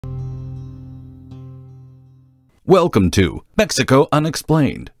Welcome to Mexico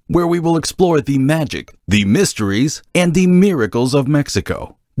Unexplained, where we will explore the magic, the mysteries, and the miracles of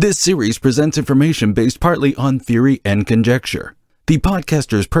Mexico. This series presents information based partly on theory and conjecture. The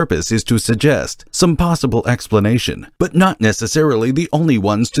podcaster's purpose is to suggest some possible explanation, but not necessarily the only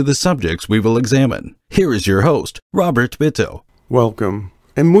ones to the subjects we will examine. Here is your host, Robert Bitto. Welcome,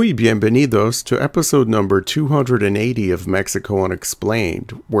 and muy bienvenidos to episode number 280 of Mexico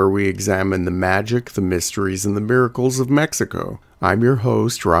Unexplained, where we examine the magic, the mysteries, and the miracles of Mexico. I'm your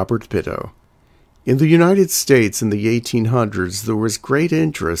host, Robert Bitto. In the United States in the 1800s, there was great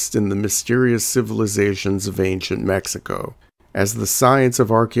interest in the mysterious civilizations of ancient Mexico. As the science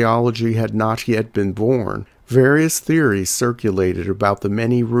of archaeology had not yet been born, various theories circulated about the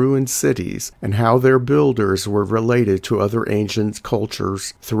many ruined cities and how their builders were related to other ancient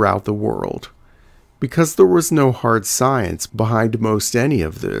cultures throughout the world. Because there was no hard science behind most any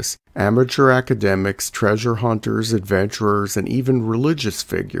of this, amateur academics, treasure hunters, adventurers, and even religious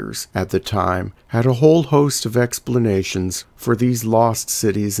figures at the time had a whole host of explanations for these lost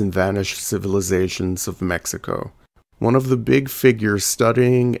cities and vanished civilizations of Mexico. One of the big figures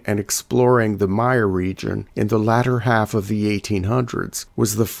studying and exploring the Maya region in the latter half of the 1800s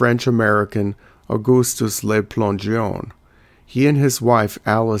was the French-American Augustus Le Plongeon. He and his wife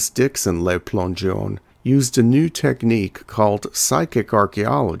Alice Dixon Le Plongeon used a new technique called psychic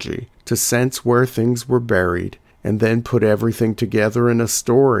archaeology to sense where things were buried and then put everything together in a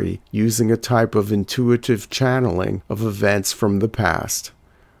story using a type of intuitive channeling of events from the past.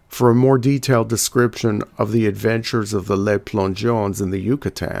 For a more detailed description of the adventures of the Le Plongeons in the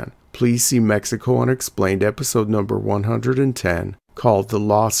Yucatan, please see Mexico Unexplained episode number 110, called The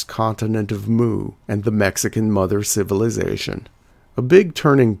Lost Continent of Mu and the Mexican Mother Civilization. A big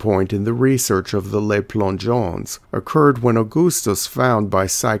turning point in the research of the Le Plongeons occurred when Augustus found, by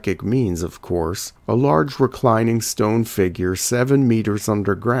psychic means of course, a large reclining stone figure 7 meters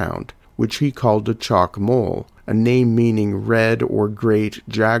underground, which he called a Chacmool, a name meaning red or great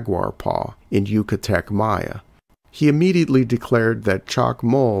jaguar paw in Yucatec Maya. He immediately declared that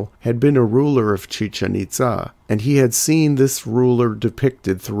Chacmool had been a ruler of Chichen Itza, and he had seen this ruler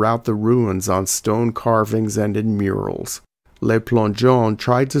depicted throughout the ruins on stone carvings and in murals. Le Plongeon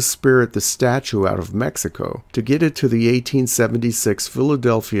tried to spirit the statue out of Mexico to get it to the 1876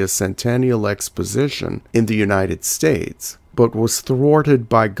 Philadelphia Centennial Exposition in the United States, but was thwarted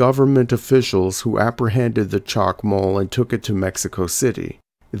by government officials who apprehended the Chacmool and took it to Mexico City.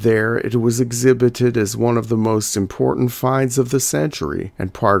 There it was exhibited as one of the most important finds of the century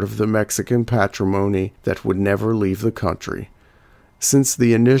and part of the Mexican patrimony that would never leave the country. Since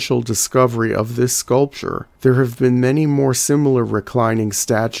the initial discovery of this sculpture, there have been many more similar reclining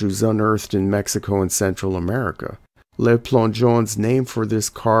statues unearthed in Mexico and Central America. Le Plongeon's name for this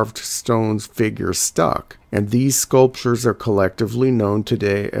carved stone figure stuck, and these sculptures are collectively known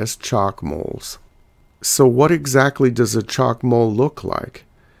today as Chacmools. So what exactly does a Chacmool look like?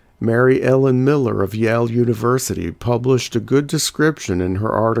 Mary Ellen Miller of Yale University published a good description in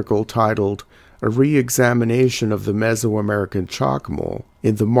her article titled A Re-Examination of the Mesoamerican Chacmool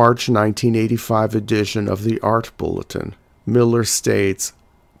in the March 1985 edition of the Art Bulletin. Miller states,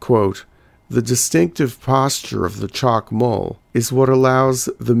 quote, "The distinctive posture of the Chacmool is what allows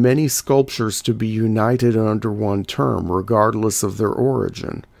the many sculptures to be united under one term, regardless of their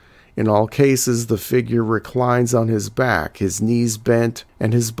origin. In all cases, the figure reclines on his back, his knees bent,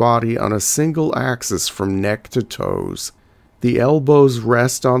 and his body on a single axis from neck to toes. The elbows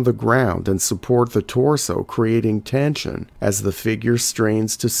rest on the ground and support the torso, creating tension as the figure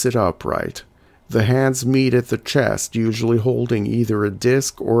strains to sit upright. The hands meet at the chest, usually holding either a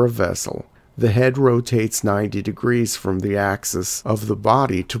disc or a vessel. The head rotates 90 degrees from the axis of the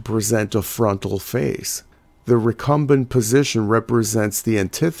body to present a frontal face. The recumbent position represents the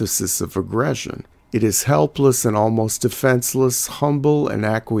antithesis of aggression. It is helpless and almost defenseless, humble and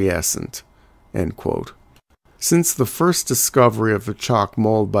acquiescent." End quote. Since the first discovery of the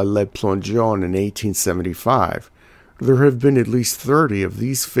Chacmool by Le Plongeon in 1875, there have been at least 30 of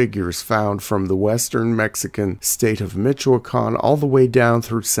these figures found from the western Mexican state of Michoacan all the way down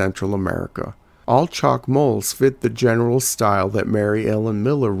through Central America. All Chacmools fit the general style that Mary Ellen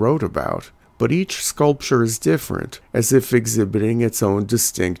Miller wrote about, but each sculpture is different, as if exhibiting its own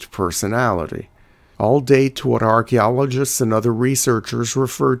distinct personality. All date to what archaeologists and other researchers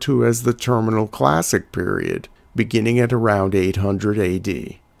refer to as the Terminal Classic period, beginning at around 800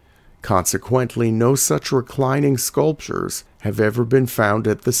 AD. Consequently, no such reclining sculptures have ever been found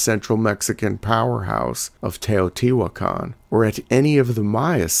at the central Mexican powerhouse of Teotihuacan, or at any of the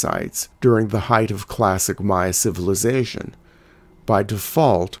Maya sites during the height of classic Maya civilization. By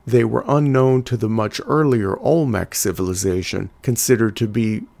default, they were unknown to the much earlier Olmec civilization, considered to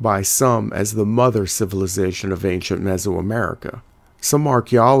be by some as the mother civilization of ancient Mesoamerica. Some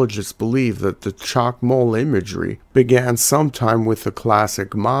archaeologists believe that the Chacmool imagery began sometime with the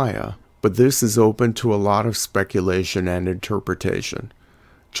classic Maya, but this is open to a lot of speculation and interpretation.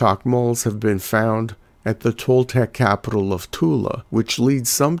 Chacmools have been found at the Toltec capital of Tula, which leads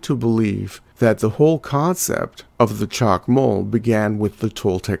some to believe that the whole concept of the Chacmool began with the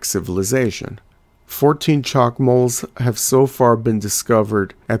Toltec civilization. 14 Chacmools have so far been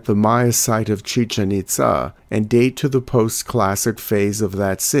discovered at the Maya site of Chichen Itza and date to the post-classic phase of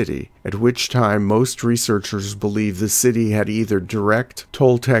that city, at which time most researchers believe the city had either direct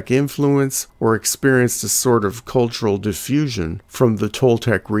Toltec influence or experienced a sort of cultural diffusion from the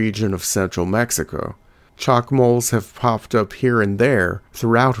Toltec region of central Mexico. Chacmools have popped up here and there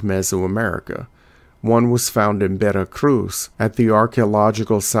throughout Mesoamerica. One was found in Veracruz, at the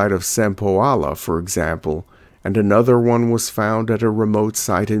archaeological site of Sempoala, for example, and another one was found at a remote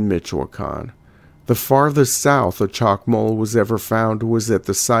site in Michoacan. The farthest south a Chacmool was ever found was at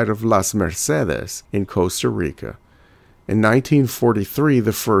the site of Las Mercedes in Costa Rica. In 1943,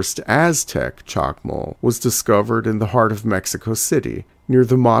 the first Aztec Chacmool was discovered in the heart of Mexico City, near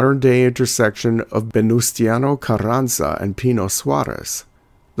the modern-day intersection of Venustiano Carranza and Pino Suarez.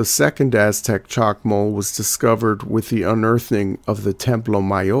 The second Aztec Chacmool was discovered with the unearthing of the Templo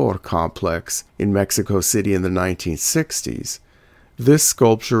Mayor complex in Mexico City in the 1960s. This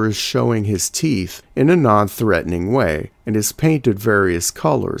sculpture is showing his teeth in a non-threatening way and is painted various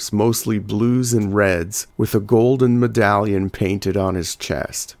colors, mostly blues and reds, with a golden medallion painted on his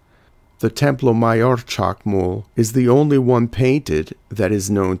chest. The Templo Mayor Chacmool is the only one painted that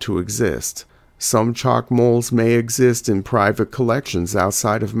is known to exist. Some Chacmools may exist in private collections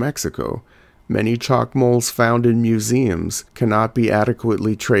outside of Mexico. Many Chacmools found in museums cannot be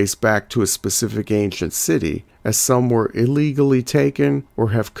adequately traced back to a specific ancient city, as some were illegally taken or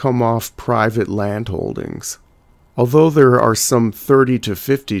have come off private land holdings. Although there are some 30 to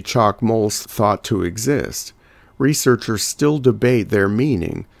 50 Chacmools thought to exist, researchers still debate their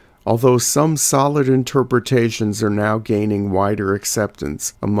meaning, although some solid interpretations are now gaining wider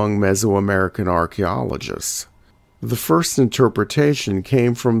acceptance among Mesoamerican archaeologists. The first interpretation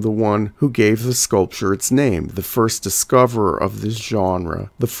came from the one who gave the sculpture its name, the first discoverer of this genre,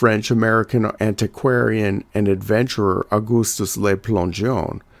 the French-American antiquarian and adventurer Augustus Le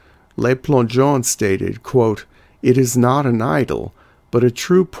Plongeon. Le Plongeon stated, quote, "It is not an idol, but a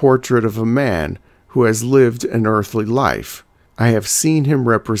true portrait of a man who has lived an earthly life. I have seen him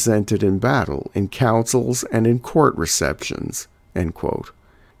represented in battle, in councils, and in court receptions." End quote.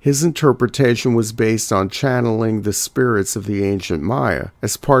 His interpretation was based on channeling the spirits of the ancient Maya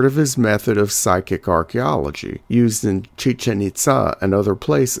as part of his method of psychic archaeology, used in Chichen Itza and other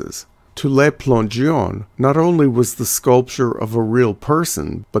places. To Le Plongeon, not only was the sculpture of a real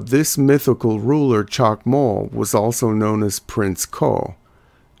person, but this mythical ruler Chacmool was also known as Prince Ko.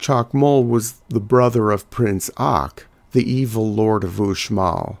 Chacmool was the brother of Prince Ak, the evil lord of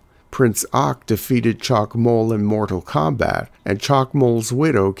Uxmal. Prince Ak defeated Chacmool in mortal combat, and Chacmool's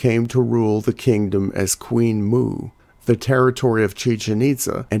widow came to rule the kingdom as Queen Mu. The territory of Chichen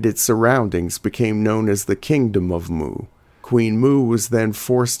Itza and its surroundings became known as the Kingdom of Mu. Queen Mu was then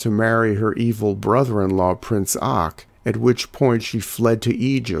forced to marry her evil brother-in-law Prince Ak, at which point she fled to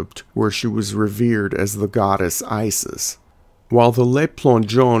Egypt, where she was revered as the goddess Isis. While the Le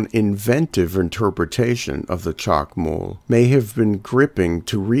Plongeon inventive interpretation of the Chacmool may have been gripping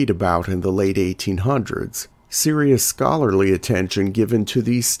to read about in the late 1800s, serious scholarly attention given to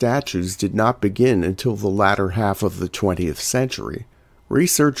these statues did not begin until the latter half of the 20th century.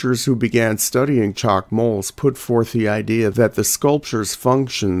 Researchers who began studying Chacmools put forth the idea that the sculpture's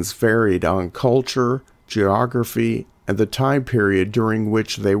functions varied on culture, geography, and the time period during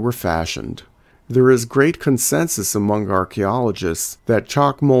which they were fashioned. There is great consensus among archaeologists that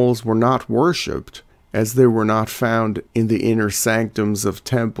Chacmools were not worshipped, as they were not found in the inner sanctums of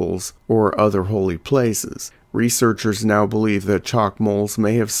temples or other holy places. Researchers now believe that Chacmools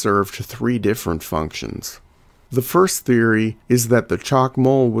may have served 3 different functions. The first theory is that the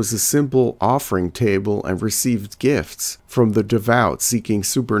Chacmool was a simple offering table and received gifts from the devout seeking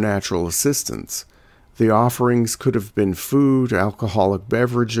supernatural assistance. The offerings could have been food, alcoholic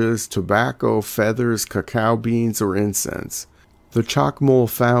beverages, tobacco, feathers, cacao beans, or incense. The Chacmool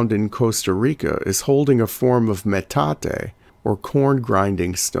found in Costa Rica is holding a form of metate, or corn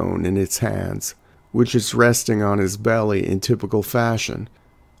grinding stone, in its hands, which is resting on his belly in typical fashion.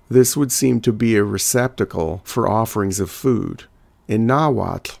 This would seem to be a receptacle for offerings of food. In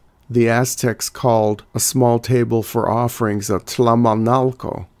Nahuatl, the Aztecs called a small table for offerings a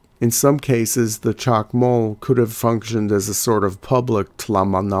tlamanalco. In some cases, the Chacmool could have functioned as a sort of public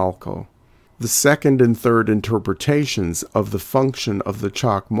tlamanalco. The second and third interpretations of the function of the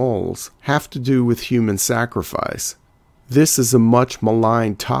Chacmools have to do with human sacrifice. This is a much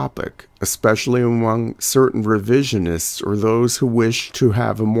maligned topic, especially among certain revisionists or those who wish to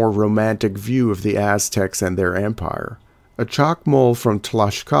have a more romantic view of the Aztecs and their empire. A Chacmool from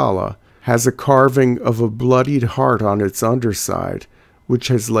Tlaxcala has a carving of a bloodied heart on its underside, which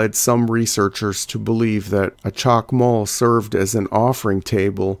has led some researchers to believe that a Chacmool served as an offering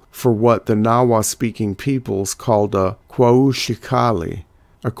table for what the Nahua-speaking peoples called a Cuauhxicalli.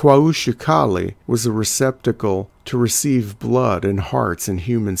 A Cuauhxicalli was a receptacle to receive blood and hearts in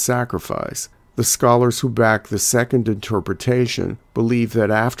human sacrifice. The scholars who back the second interpretation believe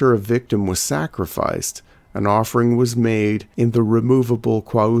that after a victim was sacrificed, an offering was made in the removable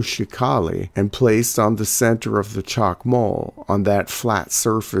Cuauhxicalli and placed on the center of the Chacmool, on that flat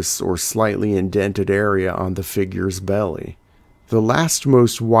surface or slightly indented area on the figure's belly. The last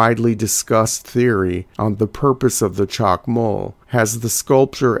most widely discussed theory on the purpose of the Chacmool has the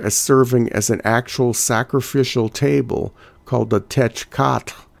sculpture as serving as an actual sacrificial table called a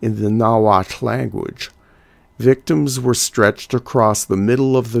techcatl in the Nahuatl language. Victims were stretched across the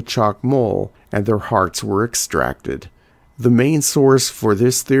middle of the Chacmool and their hearts were extracted. The main source for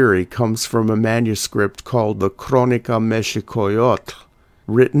this theory comes from a manuscript called the Crónica Mexicoyotl,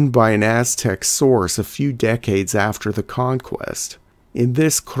 written by an Aztec source a few decades after the conquest. In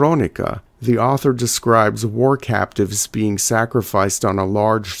this Crónica, the author describes war captives being sacrificed on a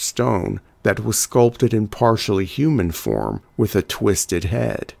large stone that was sculpted in partially human form with a twisted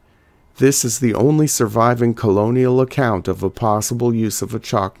head. This is the only surviving colonial account of a possible use of a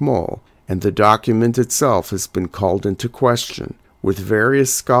Chacmool, and the document itself has been called into question, with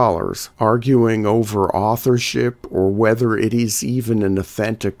various scholars arguing over authorship or whether it is even an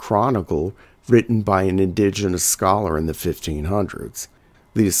authentic chronicle written by an indigenous scholar in the 1500s.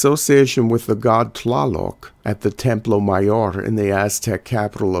 The association with the god Tlaloc at the Templo Mayor in the Aztec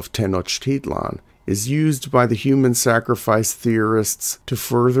capital of Tenochtitlan is used by the human sacrifice theorists to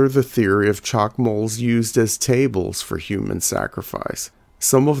further the theory of Chacmools used as tables for human sacrifice.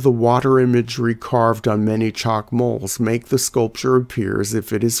 Some of the water imagery carved on many Chacmools make the sculpture appear as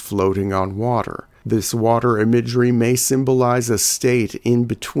if it is floating on water. This water imagery may symbolize a state in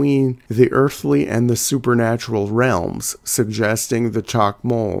between the earthly and the supernatural realms, suggesting the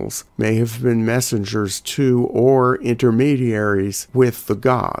Chacmools may have been messengers to or intermediaries with the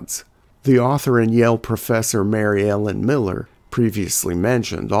gods. The author and Yale professor Mary Ellen Miller, previously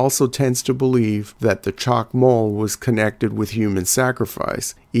mentioned, also tends to believe that the Chacmool was connected with human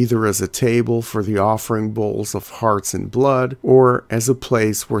sacrifice, either as a table for the offering bowls of hearts and blood, or as a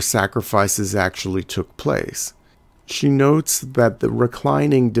place where sacrifices actually took place. She notes that the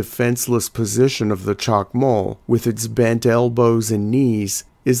reclining, defenseless position of the Chacmool, with its bent elbows and knees,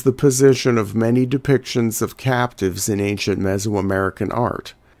 is the position of many depictions of captives in ancient Mesoamerican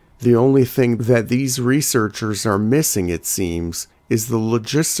art. The only thing that these researchers are missing, it seems, is the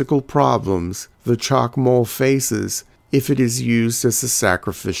logistical problems the Chacmool faces if it is used as a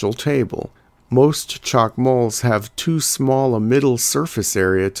sacrificial table. Most Chacmools have too small a middle surface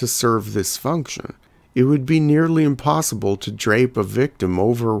area to serve this function. It would be nearly impossible to drape a victim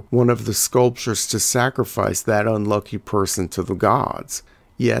over one of the sculptures to sacrifice that unlucky person to the gods.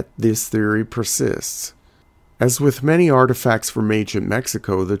 Yet this theory persists. As with many artifacts from ancient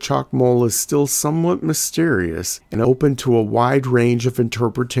Mexico, the Chacmool is still somewhat mysterious and open to a wide range of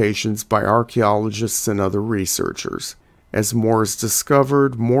interpretations by archaeologists and other researchers. As more is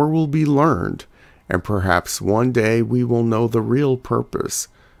discovered, more will be learned, and perhaps one day we will know the real purpose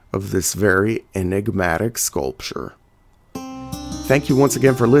of this very enigmatic sculpture. Thank you once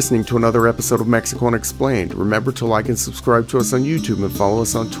again for listening to another episode of Mexico Unexplained. Remember to like and subscribe to us on YouTube and follow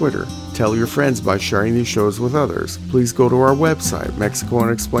us on Twitter. Tell your friends by sharing these shows with others. Please go to our website,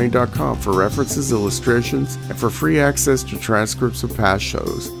 MexicoUnexplained.com, for references, illustrations, and for free access to transcripts of past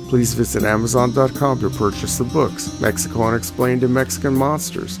shows. Please visit Amazon.com to purchase the books, Mexico Unexplained and Mexican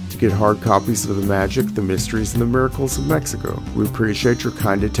Monsters, to get hard copies of the magic, the mysteries, and the miracles of Mexico. We appreciate your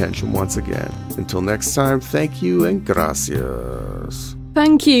kind attention once again. Until next time, thank you and gracias.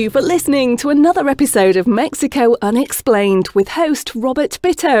 Thank you for listening to another episode of Mexico Unexplained with host Robert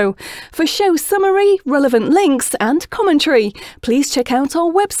Bitto. For show summary, relevant links and commentary, please check out our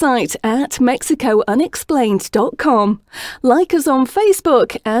website at mexicounexplained.com. Like us on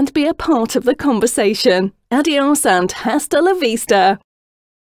Facebook and be a part of the conversation. Adios and hasta la vista.